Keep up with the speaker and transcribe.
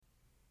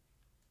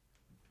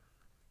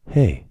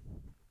Hey,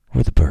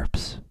 we're the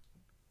Burps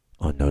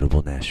on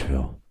Notable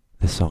Nashville.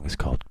 This song is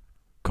called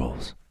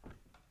Goals.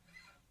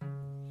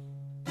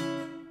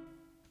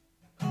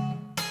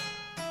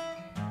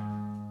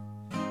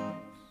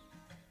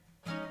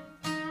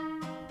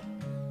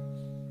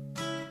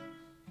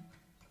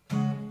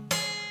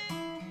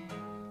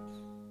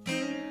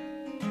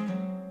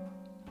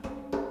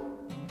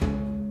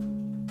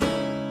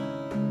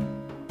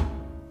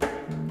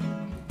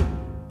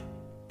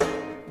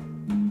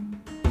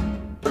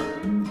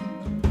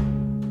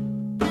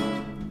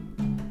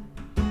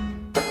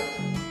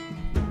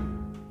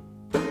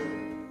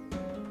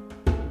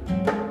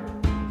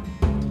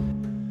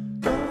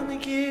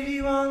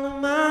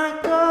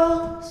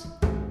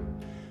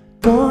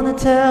 Gonna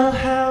tell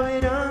how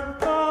it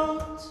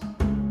unfolds,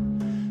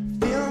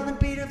 feeling the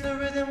beat of the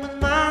rhythm with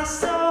my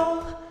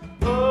soul.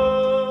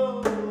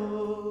 Oh,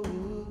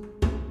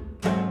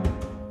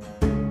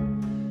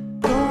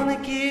 gonna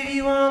give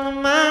you all of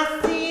my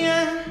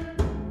fear,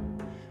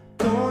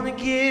 gonna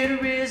get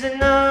risen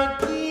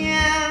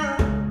again,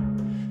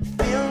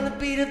 feeling the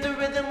beat of the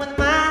rhythm with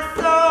my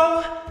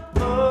soul.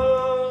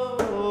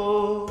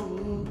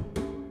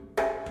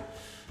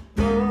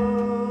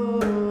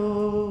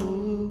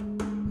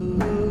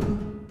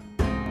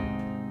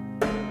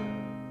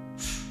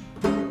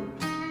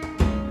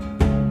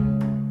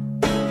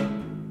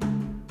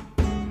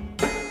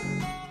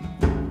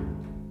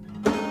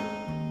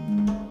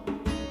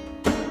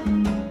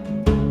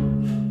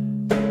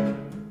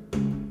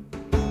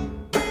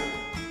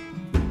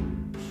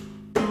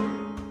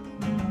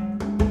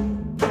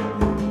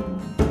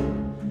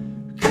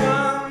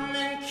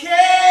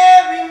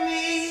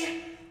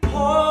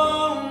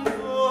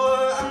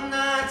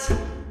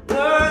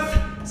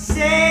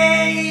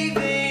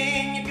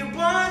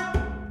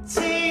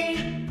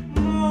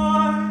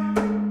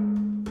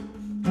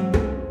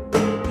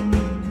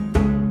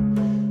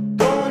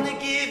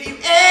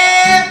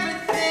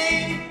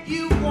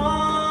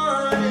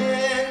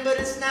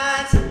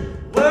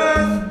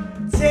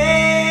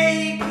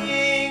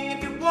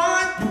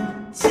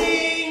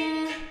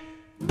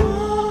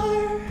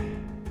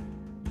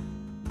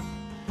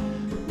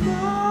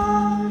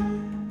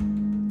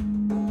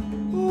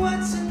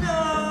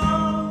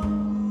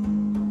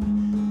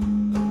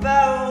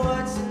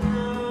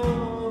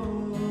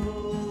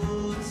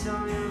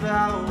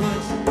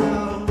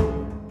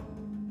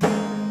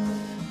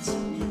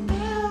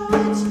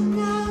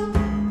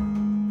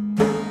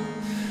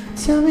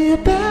 Tell me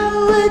about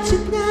what you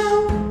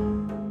know.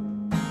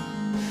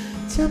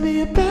 Tell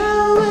me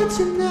about what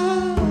you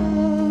know.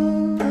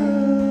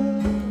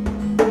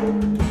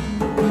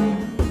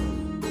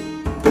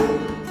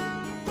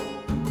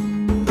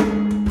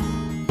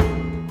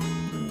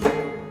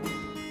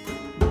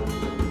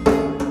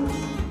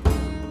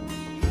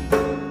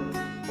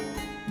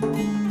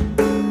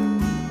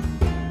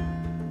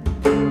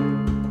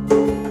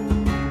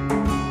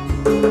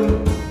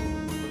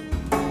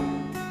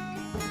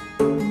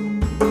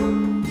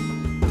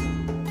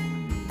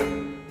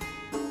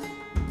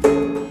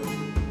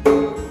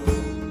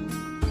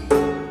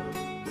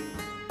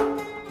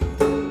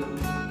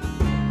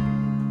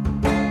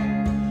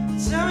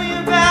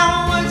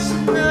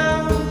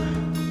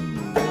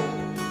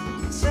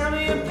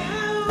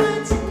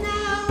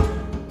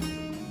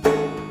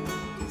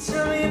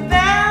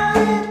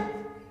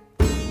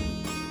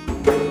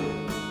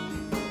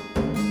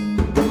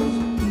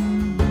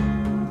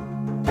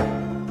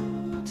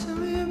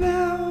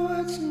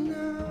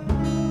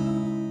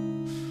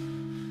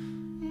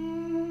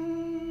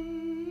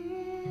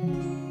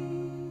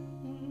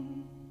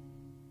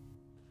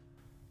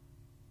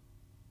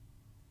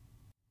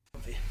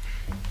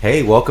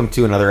 Hey, welcome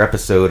to another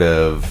episode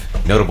of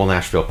Notable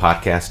Nashville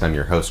Podcast. I'm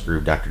your host,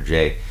 Groove Dr.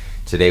 J.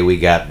 Today we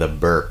got the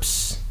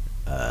Burps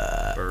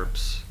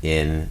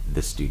in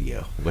the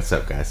studio. What's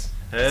up, guys?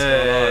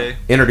 Hey.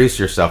 Introduce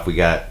yourself. We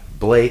got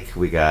Blake,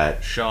 we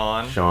got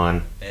Sean,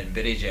 and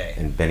Benny J.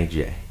 and Benny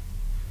J.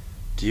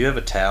 Do you have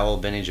a towel?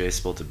 Benny J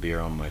spilled a beer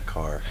on my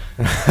car.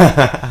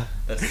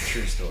 That's a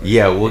true story.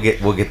 Yeah, we'll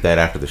get that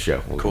after the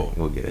show. Cool.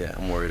 We'll get it. Yeah,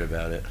 I'm worried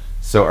about it.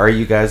 So are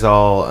you guys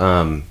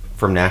all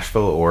from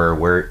Nashville, or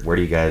where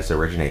do you guys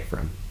originate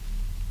from?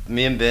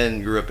 Me and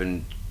Ben grew up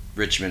in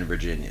Richmond,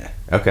 Virginia.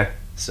 Okay.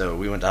 So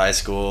we went to high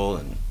school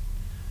and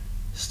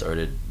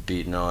started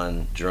beating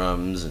on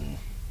drums and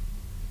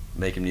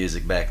making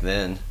music back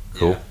then.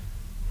 Cool.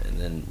 Yeah. And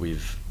then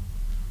we've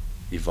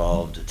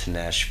evolved to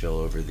Nashville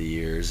over the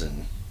years,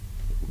 and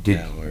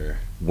now we're...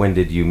 When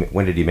did you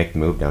make the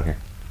move down here?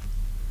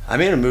 I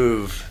made a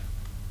move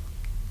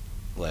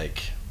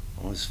like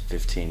almost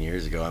 15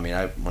 years ago. I mean,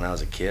 when I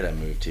was a kid, I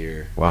moved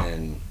here. Wow.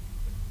 And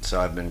so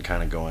I've been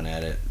kind of going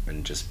at it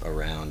and just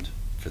around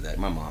for that.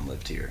 My mom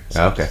lived here. Oh,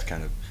 So okay. I just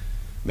kind of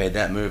made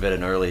that move at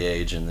an early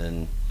age, and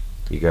then...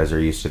 You guys are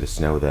used to the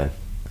snow then.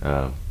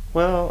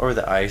 Well, or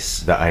the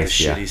ice. The ice,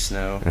 the yeah. shitty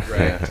snow.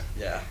 Right.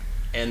 Yeah.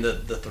 And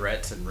the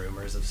threats and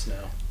rumors of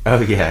snow. Oh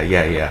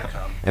yeah.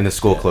 Come. And the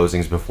school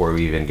closings before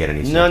we even get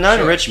any. No, not in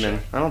Sure, Richmond.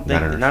 sure. I don't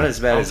Not think in not as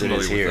bad I'm as it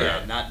is familiar with here.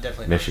 that. Not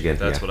definitely. Michigan.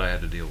 That's yeah. what I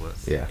had to deal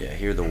with. Yeah. Yeah,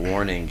 here the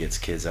warning gets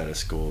kids out of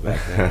school. Back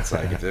then, it's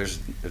like if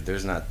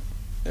there's not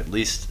at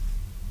least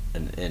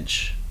an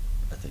inch,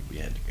 I think we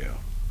had to go,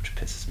 which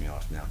pisses me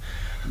off now.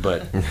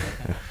 But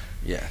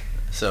yeah,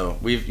 so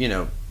we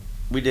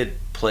did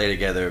play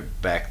together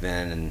back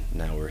then, and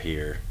now we're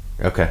here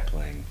Okay.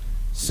 playing.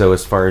 So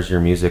as far as your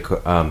music,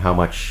 how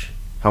much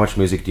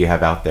music do you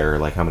have out there?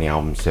 Like how many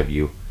albums have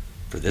you?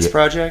 For this Yeah,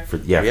 project, we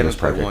we haven't this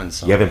project. put one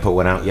song. You haven't put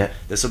one out yet.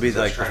 This will be So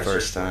like the trying to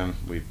first search for time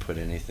we put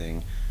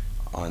anything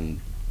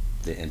on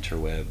the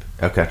interweb,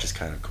 Okay. which is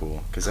kind of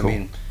cool. Because Cool. I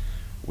mean,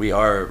 we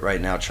are right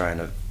now trying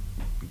to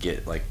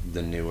get like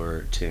the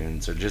newer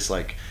tunes, or just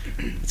like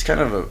it's kind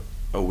of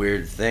a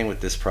weird thing with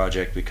this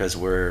project because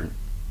we're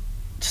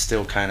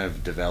still kind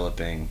of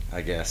developing,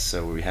 I guess.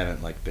 So we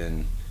haven't like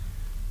been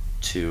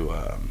too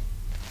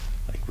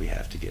like we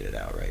have to get it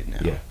out right now.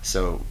 Yeah.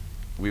 So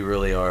we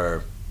really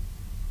are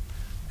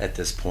at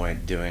this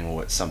point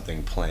doing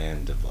something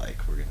planned of like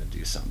we're gonna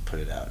do something, put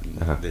it out in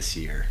Uh-huh. this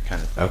year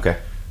kind of thing. Okay.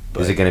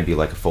 But Is it going to be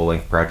like a full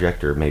length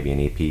project or maybe an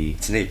E EP?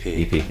 it's an EP.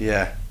 EP.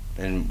 Yeah,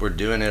 and we're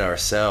doing it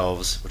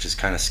ourselves, which is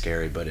kind of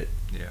scary, but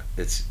Yeah.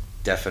 it's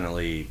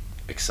definitely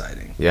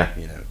exciting. Yeah.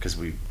 You know, because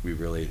we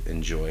really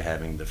enjoy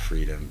having the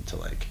freedom to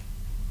like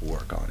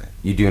work on it.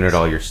 You doing it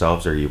all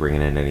yourselves, or are you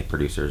bringing in any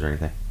producers or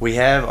anything? We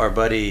have our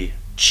buddy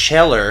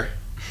Cheller.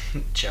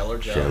 Cheller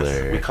Jones.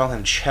 Cheller. We call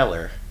him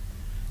Cheller,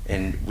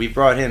 and we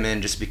brought him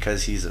in just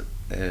because he's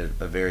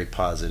a very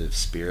positive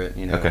spirit,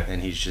 you know. Okay.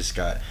 And he's just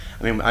got.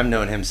 I mean, I've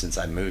known him since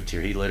I moved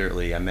here.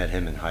 I met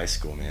him in high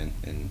school, man,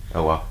 and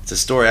Oh wow. it's a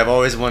story I've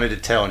always wanted to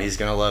tell, and he's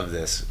gonna love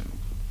this.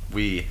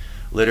 We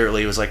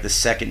literally, it was like the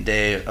second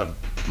day of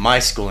my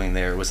schooling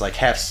there. It was like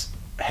half.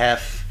 I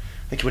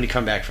think when you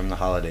come back from the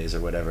holidays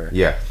or whatever.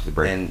 Yeah. The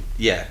break. And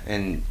yeah,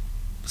 and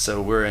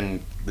so we're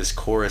in this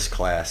chorus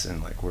class,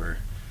 and like we're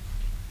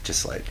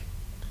just like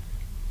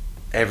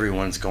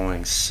everyone's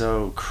going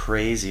so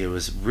crazy. It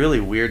was really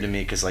weird to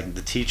me because like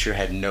the teacher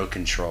had no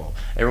control.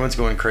 Everyone's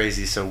going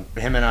crazy. So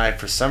him and I,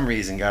 for some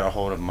reason, got a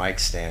hold of mic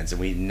stands, and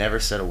we never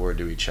said a word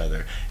to each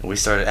other. And we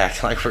started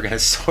acting like we're gonna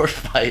sword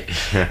fight.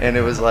 And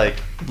it was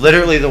like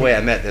literally the way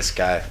I met this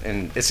guy.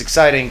 And it's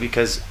exciting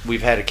because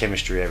we've had a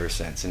chemistry ever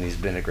since, and he's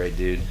been a great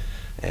dude.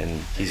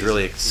 And he's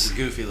really He's a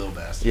goofy little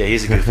bastard. yeah,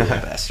 he's a good little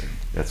bastard.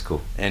 That's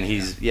cool. And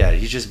he's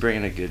just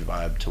bringing a good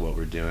vibe to what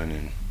we're doing,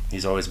 and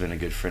he's always been a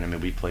good friend. I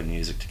mean, we played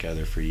music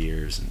together for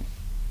years, and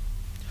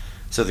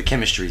so the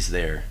chemistry's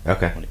there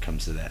Okay. when it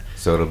comes to that.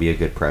 So it'll be a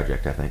good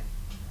project, I think.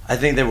 I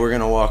think that we're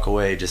gonna walk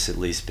away just at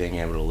least being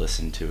able to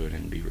listen to it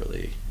and be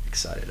really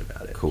excited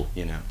about it. Cool.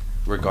 You know,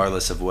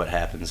 regardless of what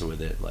happens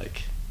with it,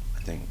 like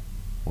I think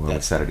Well, I'm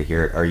That's- excited to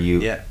hear it. Are you?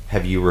 Yeah.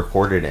 Have you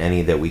recorded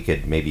any that we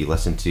could maybe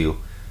listen to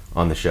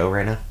on the show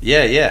right now?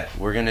 yeah,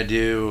 we're gonna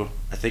do.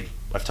 I think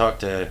I've talked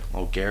to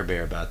old Gare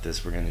Bear about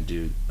this. We're gonna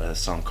do a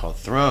song called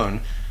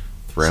Throne.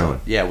 Throne.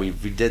 So, yeah, we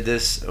did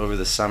this over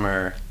the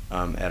summer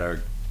at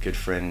our good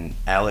friend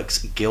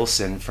Alex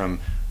Gilson from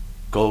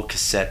Gold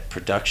Cassette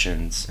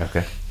Productions,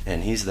 Okay.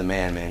 and he's the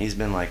man. He's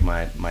been like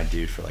my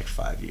dude for like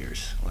 5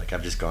 years. Like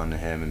I've just gone to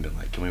him and been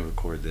like, can we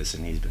record this?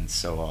 And he's been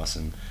so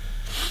awesome.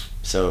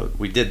 So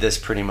we did this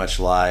pretty much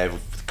live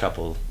with a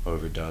couple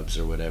overdubs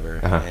or whatever,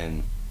 Uh-huh.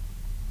 and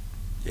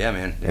yeah,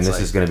 man. And this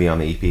is going to be on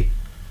the EP.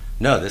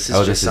 No, this is Oh,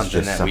 just this is something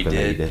just that something we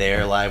that you did did.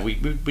 there live. We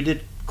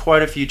did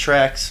quite a few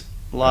tracks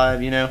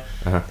live, you know,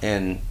 Uh-huh.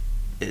 and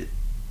it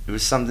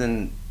was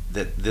something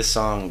that this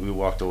song we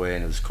walked away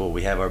and it was cool.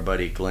 We have our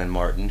buddy Glenn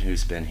Martin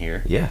who's been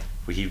here. Yeah.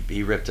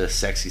 He ripped a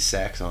sexy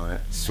sax on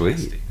it. Sweet.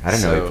 I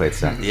didn't know So- he played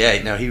sax.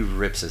 Yeah, no, he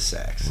rips a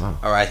sax. Wow.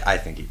 Or I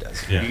think he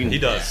does. Yeah, You can- he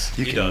does.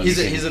 you He can- does.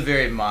 you He's a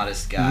very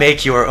modest guy.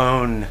 Make your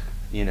own,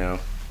 you know,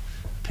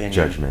 opinion.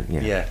 Judgment,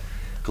 yeah. Yeah,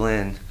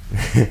 Glenn.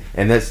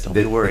 And this, Don't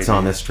be worried, it's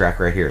on man. this track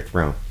right here,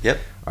 Throne. Yep.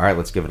 All right,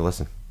 let's give it a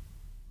listen.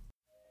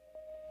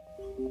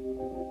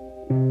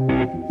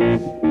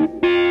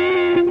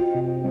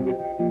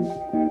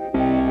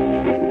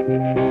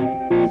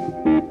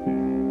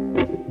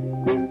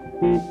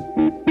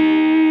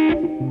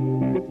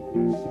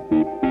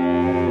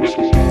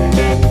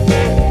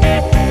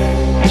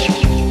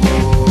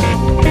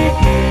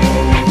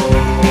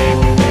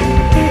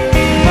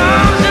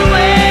 Miles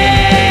away,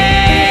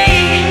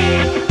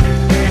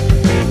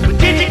 we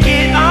get to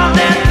get on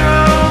that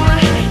throne.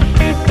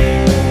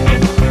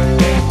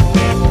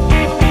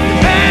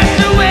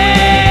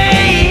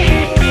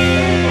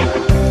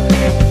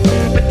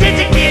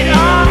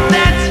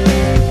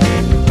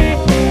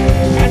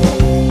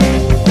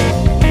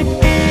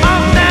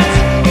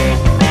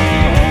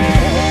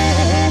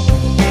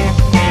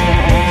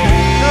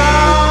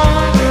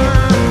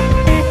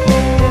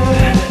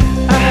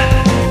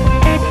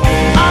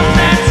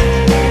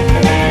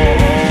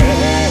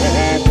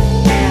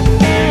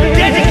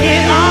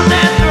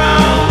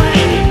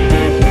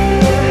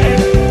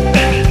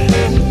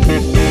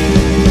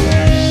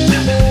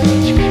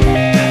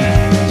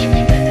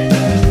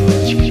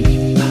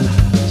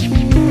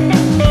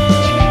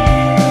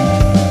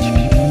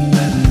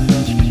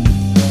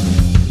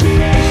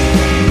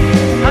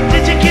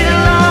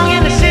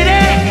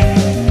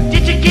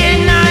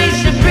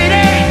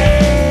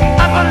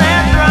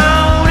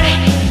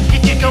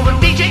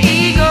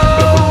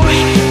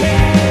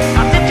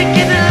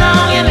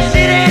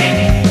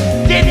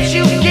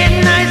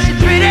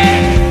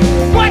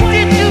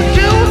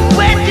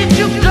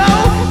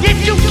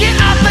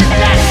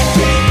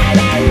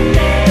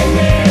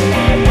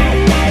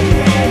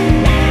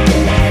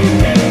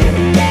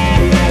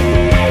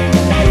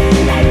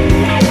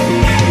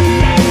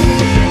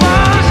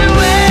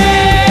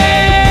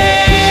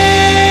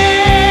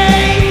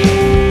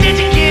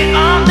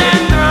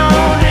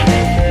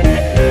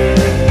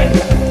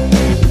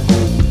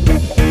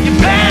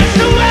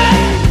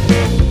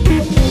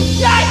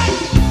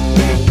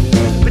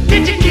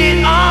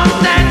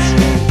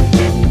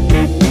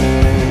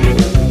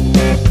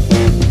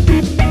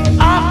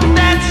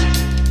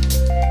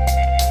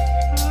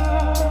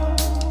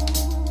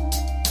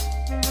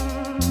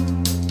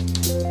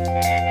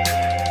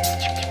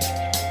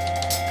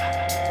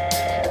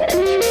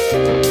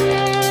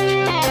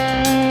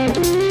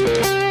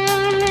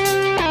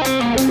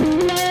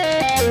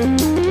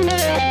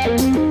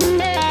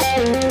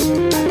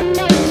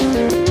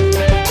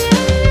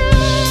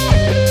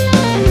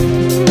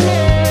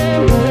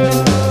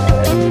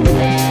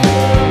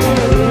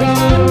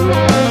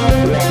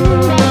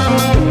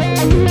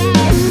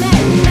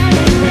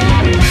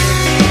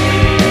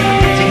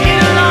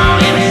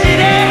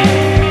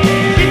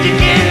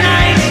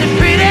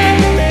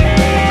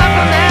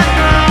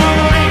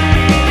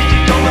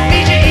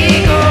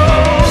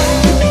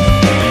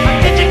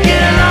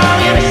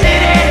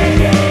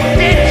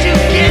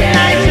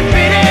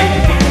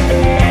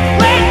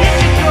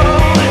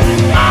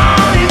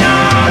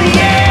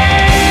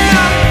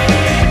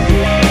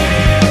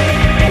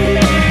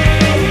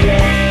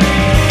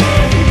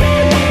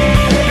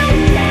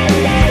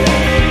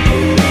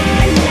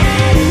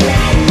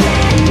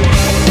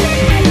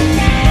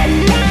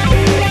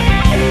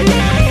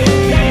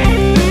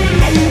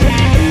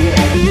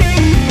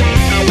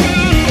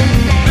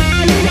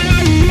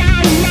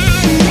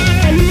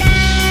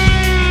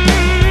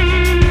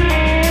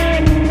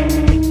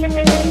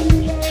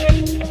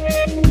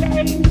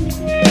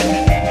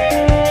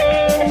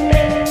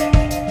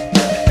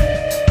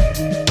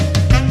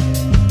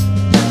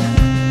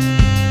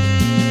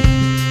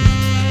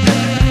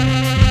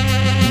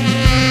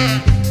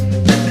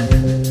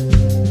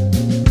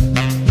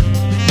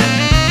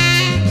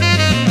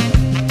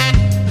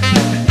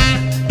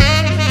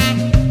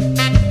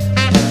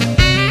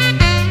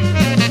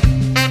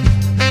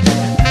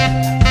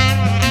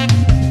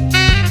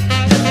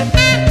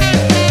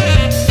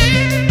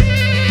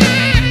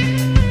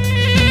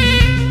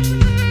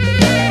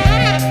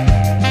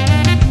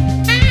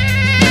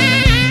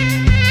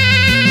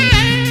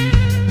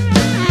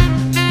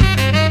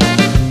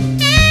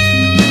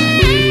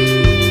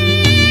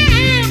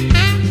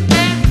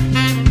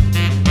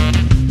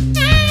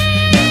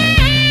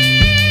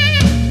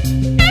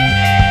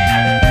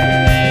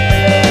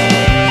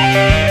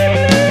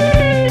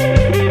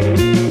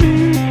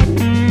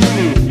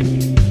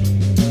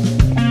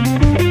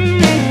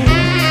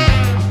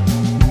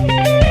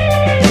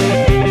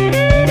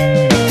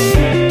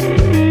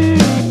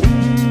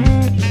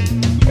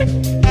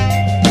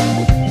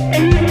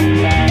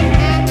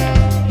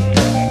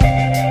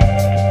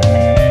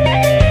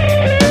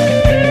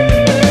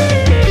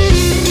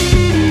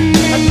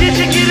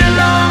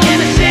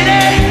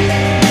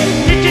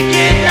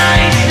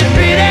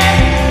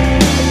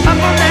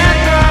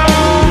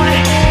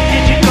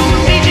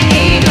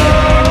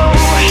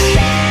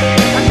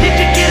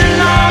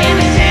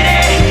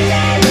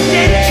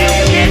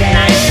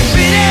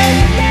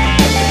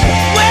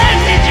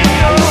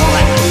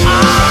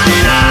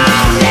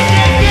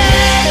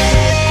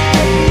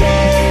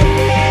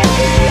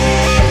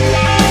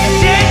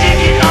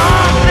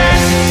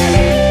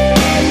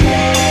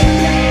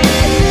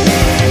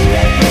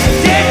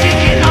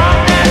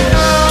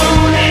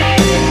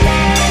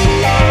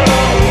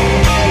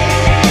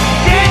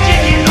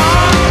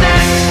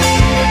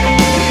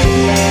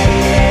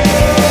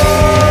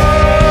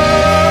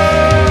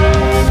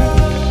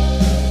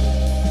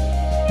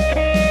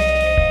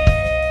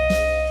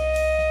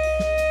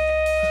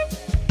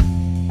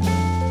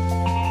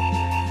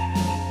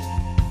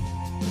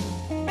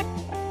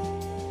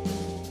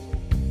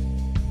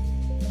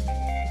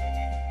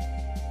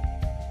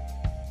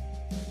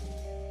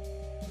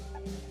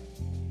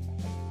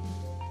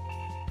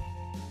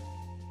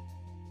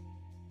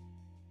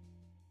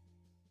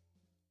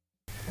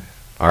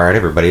 All right,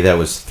 everybody, that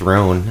was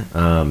Throne.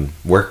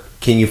 Where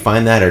can you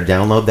find that or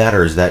download that,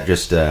 or is that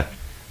just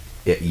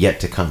yet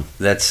to come?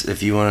 That's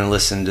if you want to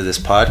listen to this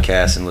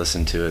podcast and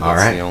listen to it. That's All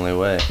right. the only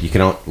way. You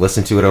can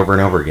listen to it over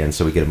and over again,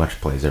 so we get a bunch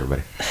of plays,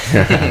 everybody.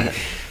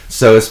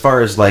 So as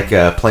far as like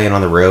playing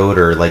on the road,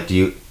 or like, do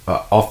you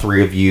all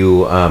three of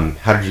you?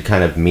 How did you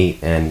kind of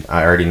meet? And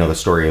I already know the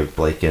story of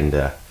Blake and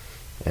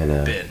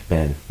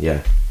Ben.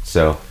 Yeah.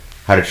 So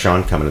how did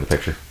Sean come into the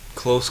picture?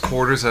 Close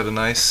quarters, had a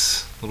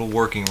nice little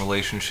working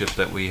relationship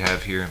that we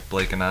have here,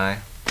 Blake and I.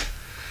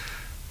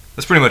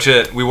 That's pretty much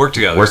it. We work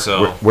together,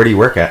 Where do you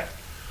work at?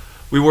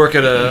 we work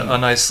at a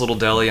nice little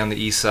deli on the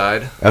east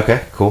side.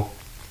 Okay, cool.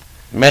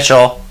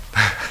 Mitchell.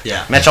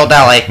 Yeah. Mitchell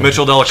Deli.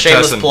 Mitchell Shameless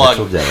Delicatessen. plug.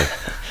 Mitchell Deli.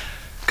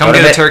 Come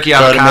get a turkey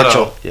Go to avocado.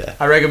 Mitchell. Yeah.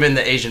 I recommend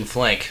the Asian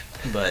flank,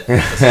 but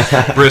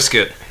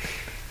Brisket.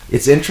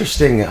 It's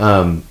interesting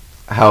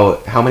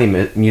how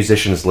many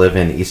musicians live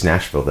in East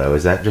Nashville, though.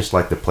 Is that just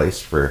like the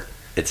place for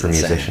It's for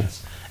insane.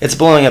 musicians? It's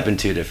blowing up in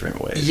two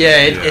different ways.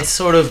 yeah, Yeah. it's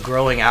sort of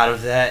growing out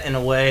of that in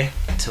a way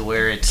to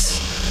where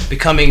it's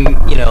becoming,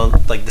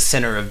 like the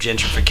center of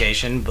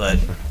gentrification. But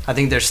I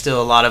think there's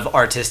still a lot of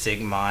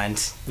artistic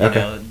minds,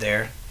 Okay.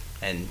 there,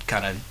 and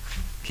kind of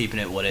keeping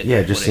it what it. Yeah,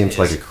 it just what seems is.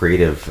 like a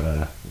creative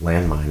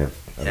landmine of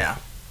Yeah.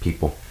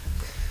 people.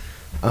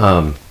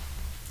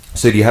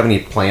 So do you have any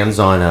plans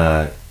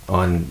on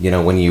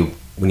when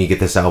you get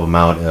this album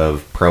out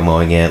of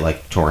promoting it,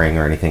 like touring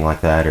or anything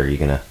like that? Or are you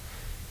gonna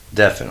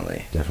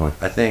Definitely.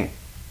 I think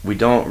we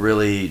don't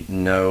really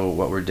know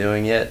what we're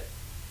doing yet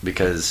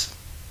because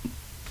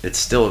it's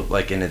still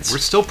like in its. We're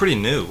still pretty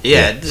new.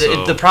 Yeah,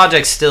 So- the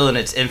project's still in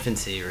its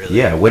infancy, really.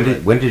 Yeah, when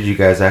did you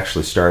guys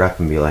actually start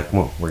up and be like,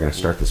 well, we're gonna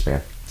start this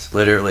band? It's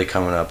literally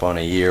coming up on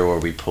a year where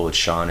we pulled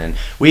Sean in.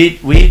 Me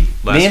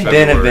and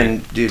Ben have been,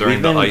 dude, during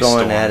we've the been ice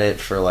going storm. at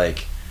it for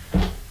like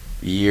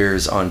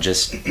years on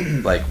just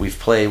like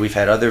we've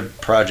had other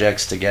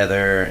projects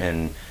together,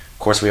 and of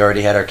course we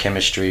already had our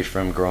chemistry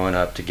from growing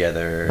up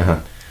together. Uh-huh.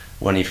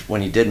 And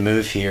when he did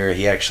move here,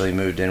 he actually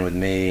moved in with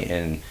me,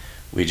 and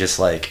we just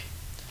like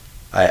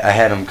I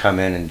had him come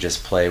in and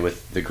just play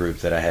with the group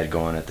that I had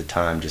going at the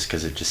time, just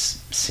because it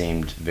just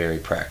seemed very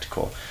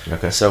practical.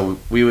 Okay. So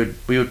we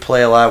would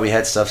play a lot. We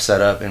had stuff set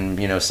up, and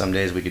some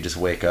days we could just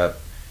wake up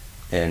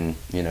and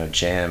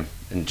jam,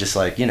 and just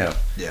like Yeah.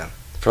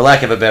 for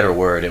lack of a better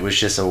word, it was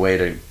just a way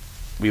to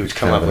we would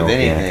come Kind up of an with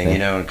organic anything,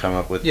 thing. and come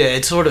up with Yeah,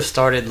 it sort of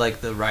started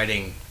like the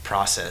writing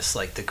process,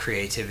 like the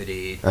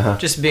creativity, Uh-huh.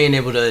 just being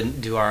able to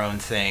do our own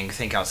thing,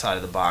 think outside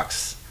of the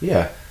box.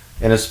 Yeah.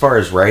 And as far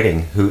as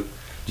writing, who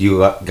do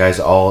you guys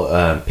all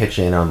pitch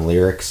in on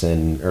lyrics,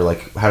 or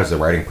like how does the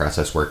writing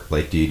process work?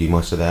 Like, do you do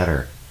most of that,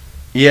 or?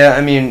 Yeah,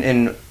 I mean,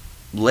 and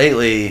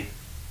lately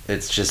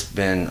it's just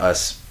been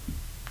us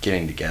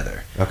getting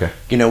together. Okay.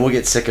 We'll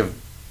get sick of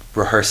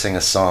rehearsing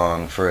a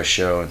song for a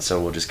show, and so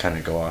we'll just kind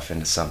of go off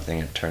into something.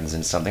 It turns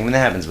into something, and that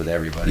happens with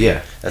everybody.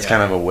 Yeah. That's Yeah.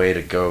 kind of a way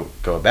to go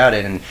about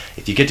it. And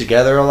if you get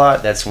together a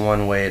lot, that's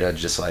one way to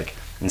just like,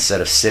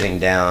 instead of sitting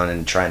down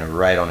and trying to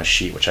write on a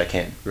sheet, which I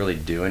can't really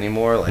do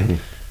anymore. Like, Mhm.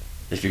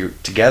 if you're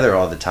together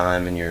all the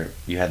time and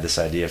you had this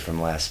idea from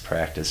last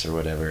practice or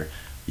whatever,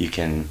 you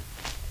can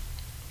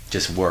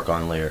just work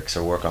on lyrics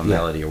or work on Yeah.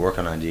 melody or work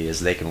on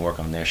ideas. They can work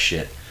on their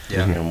shit.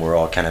 Yeah. And we're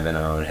all kind of in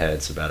our own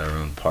heads about our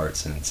own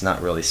parts, and it's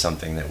not really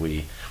something that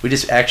we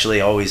just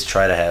actually always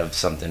try to have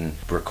something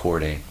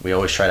recording. We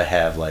always try to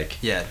have like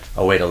Yeah,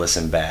 a way to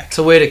listen back. it's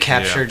a way to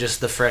capture Yeah.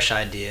 just the fresh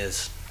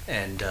ideas,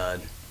 and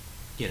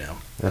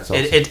That's awesome.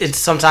 it's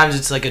sometimes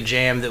it's like a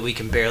jam that we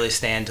can barely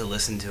stand to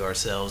listen to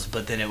ourselves,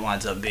 but then it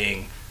winds up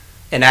being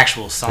an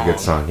actual song.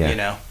 good song,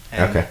 yeah.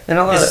 And Okay. And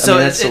a lot of, It's- so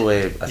that's it- the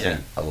way I yeah. think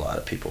a lot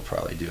of people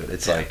probably do it.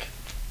 It's Yeah. like,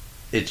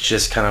 it's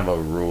just kind of a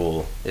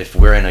rule. If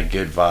we're in a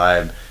good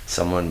vibe,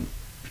 someone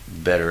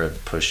better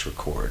have pushed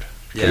record.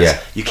 'Cause Yeah.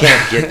 You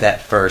can't get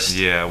that first.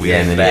 Yeah, we Yeah,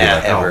 and then back you're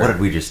like, oh, ever. what did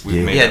we just We've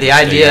do? made Yeah, that the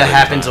mistake idea every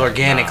happens time.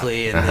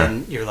 organically, and Uh-huh.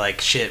 then you're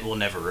like, shit, we'll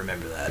never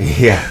remember that.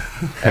 Yeah.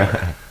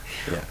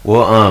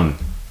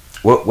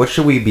 Well, what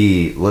should we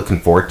be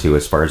looking forward to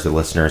as far as the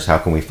listeners? How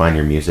can we find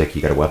your music?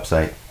 You got a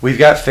website, We've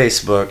got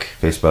Facebook,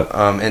 Facebook,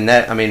 and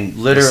that, I mean,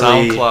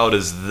 literally. SoundCloud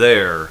is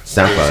there.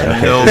 SoundCloud.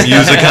 Okay. No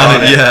music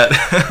on it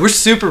yet. We're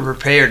super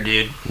prepared,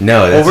 dude.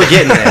 No, Well, that's we're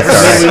getting there. That's all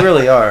I mean, right. we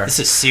really are. This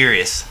is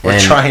serious. We're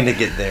And- trying to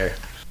get there.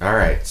 All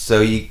right. So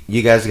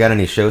you guys got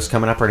any shows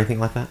coming up or anything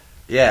like that?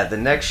 Yeah, the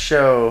next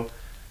show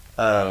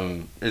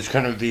is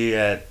going to be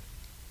at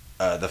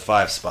the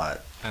 5 Spot.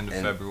 End of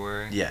And-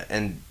 February. Yeah,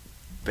 and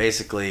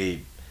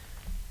basically,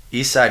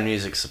 Eastside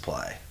Music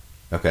Supply.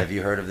 Okay. Have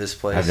you heard of this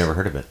place? I've never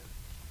heard of it.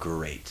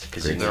 Great,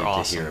 because Great. you They're need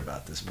awesome. to hear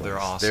about this place. They're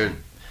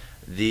awesome.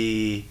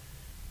 They're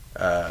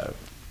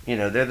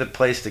the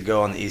place to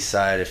go on the East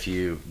Side if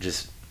you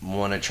just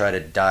want to try to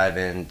dive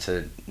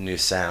into new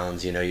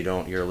sounds.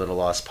 You're a little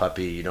lost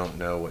puppy. You don't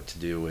know what to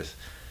do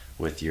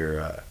with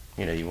your.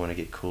 You want to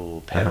get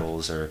cool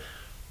pedals or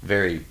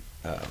very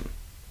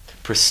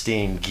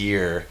pristine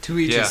gear. To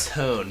each Yeah. his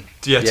tone.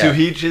 Yeah, Yeah. to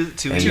each his And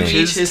To then-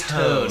 each his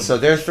tone. So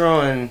they're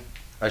throwing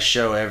a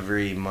show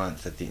every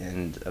month at the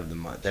end of the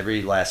month,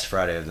 every last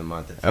Friday of the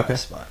month at Okay. Five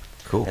Spot.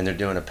 Cool. And they're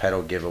doing a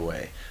pedal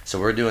giveaway. So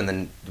we're doing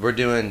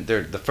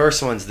the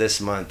first one's this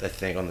month, I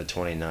think, on the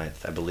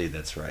 29th. I believe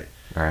that's right.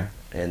 All right.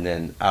 And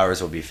then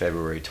ours will be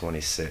February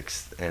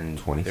 26th. And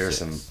 26th. there's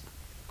some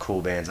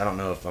cool bands. I don't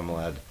know if I'm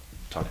allowed to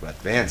talk about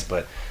the bands,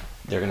 but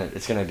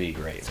it's gonna be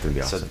great. It's gonna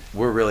be awesome. So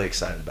we're really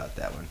excited about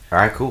that one. All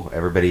right, cool.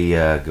 Everybody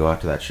go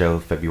out to that show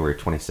February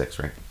 26th,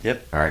 right?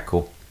 Yep. All right,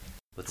 cool.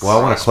 Let's Well,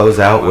 I want to close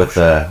out with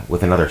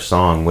another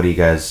song. What do you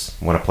guys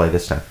want to play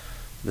this time?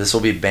 This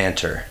will be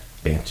Banter.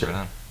 Banter. Right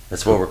on.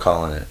 That's what we're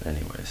calling it,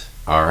 anyways.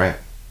 All right.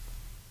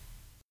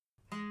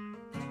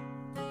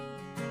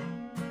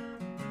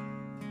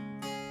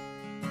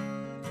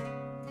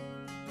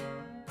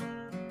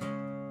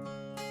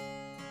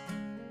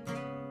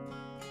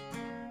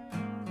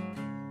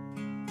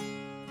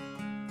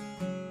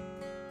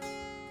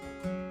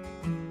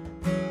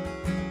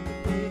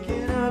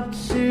 Waking up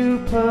to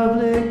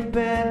public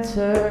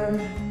banter,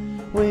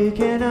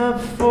 waking up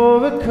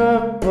for a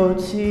cup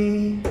of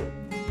tea.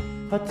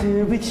 How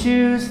did we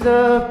choose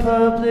the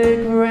public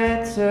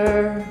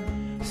ranter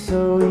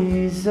so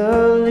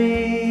easily?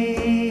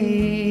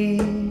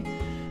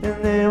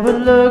 And then we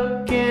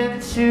look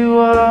into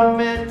our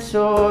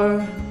mentor,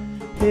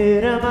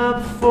 hit him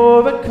up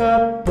for a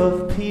cup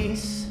of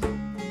peace.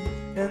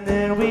 And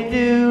then we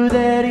knew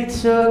that he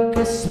took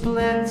a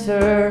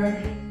splinter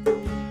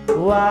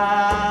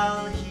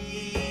while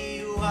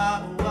he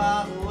washed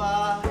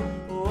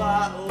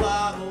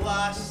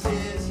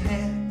his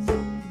hands.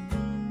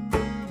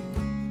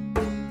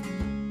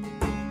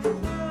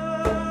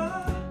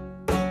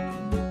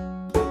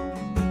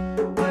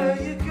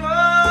 Where you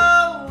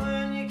go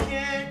when you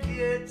can't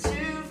get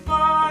too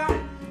far?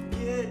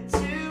 Get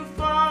too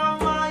far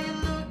while you're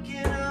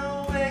looking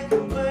away.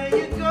 Where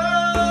you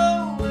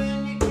go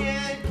when you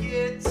can't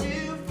get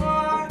too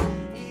far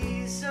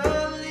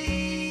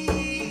easily?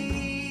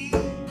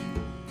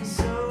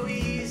 So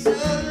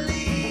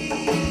easily.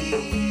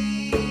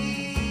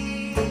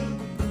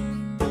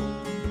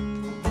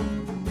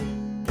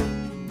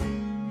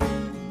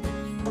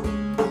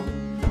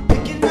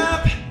 Picking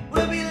up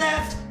where we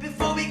left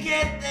before we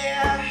get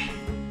there.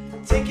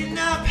 Taking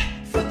up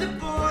for the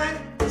born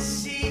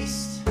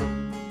deceased.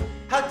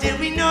 How did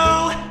we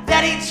know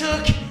that he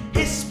took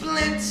his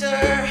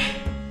splinter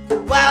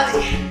while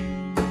he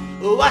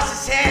washed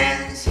his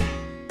hands?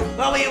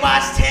 While we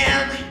watched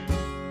him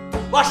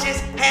wash his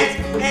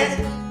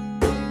hands.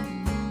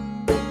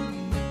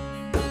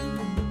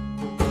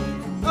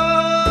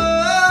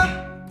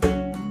 Oh,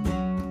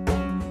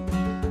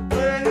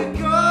 where we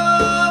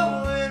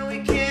go when we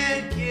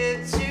can't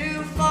get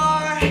too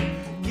far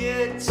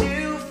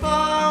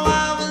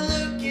while we're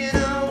looking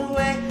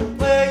away.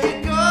 Where you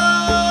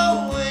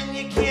go when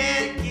you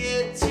can't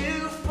get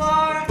too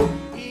far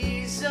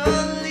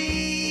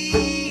easily,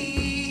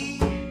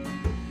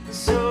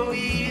 so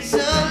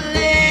easily.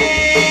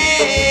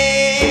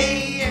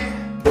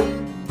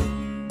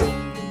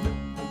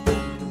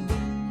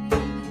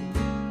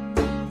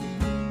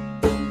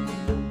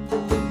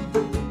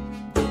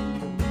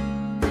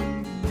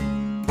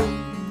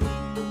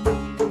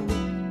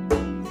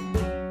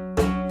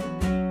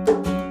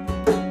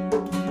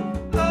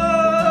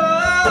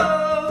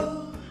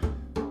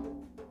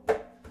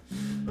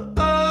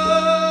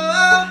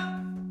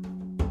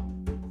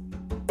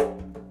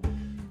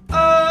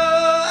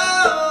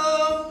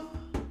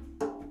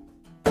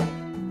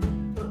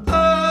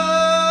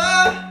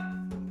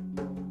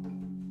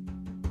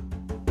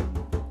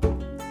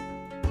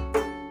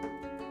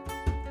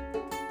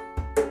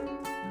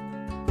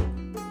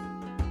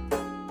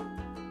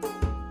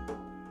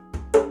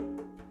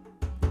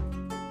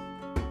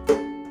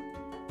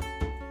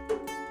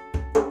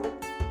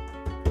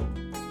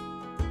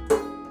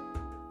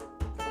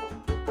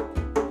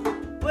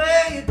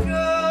 Where you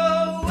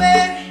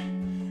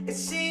going? It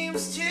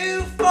seems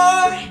too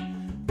far.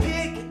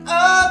 Pick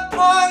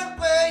apart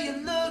where you're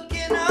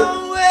looking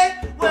away.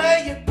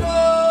 Where you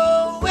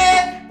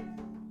going?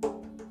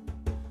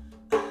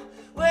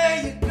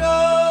 Where you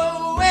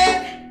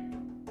going?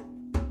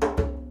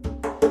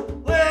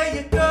 Where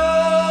you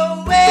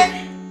going?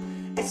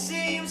 It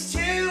seems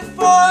too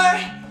far.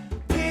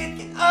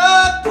 Pick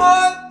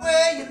apart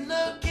where you're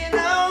looking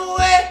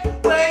away.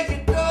 Where you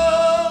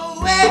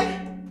going?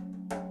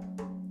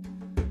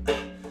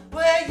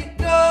 Where you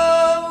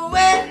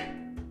going?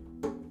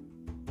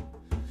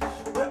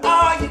 Where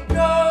are you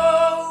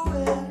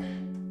going?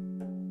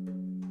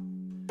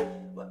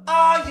 Where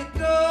are you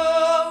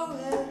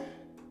going?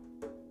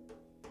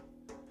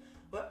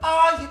 Where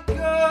are you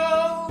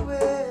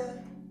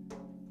going?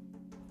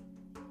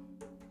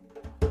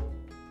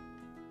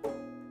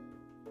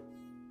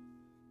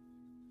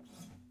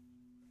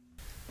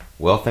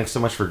 Well, thanks so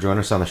much for joining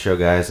us on the show,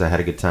 guys. I had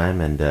a good time,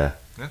 and Yeah,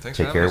 thanks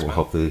take for care. having us, We'll man.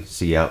 hopefully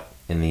see you out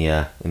in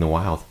the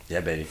wild. Yeah,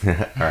 baby. All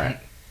right.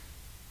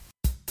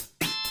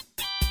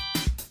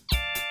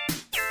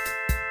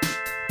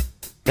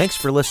 Thanks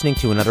for listening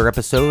to another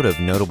episode of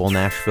Notable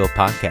Nashville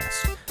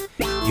Podcast.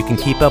 You can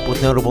keep up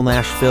with Notable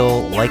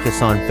Nashville, like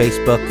us on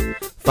Facebook,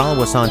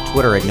 Follow us on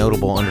Twitter at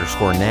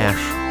notable_Nash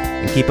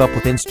and keep up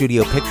with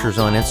in-studio pictures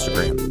on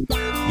Instagram.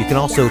 You can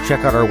also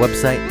check out our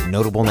website,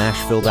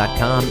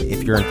 notablenashville.com,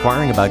 if you're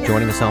inquiring about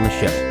joining us on the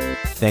show.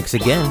 Thanks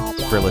again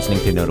for listening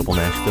to Notable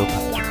Nashville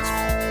Podcast.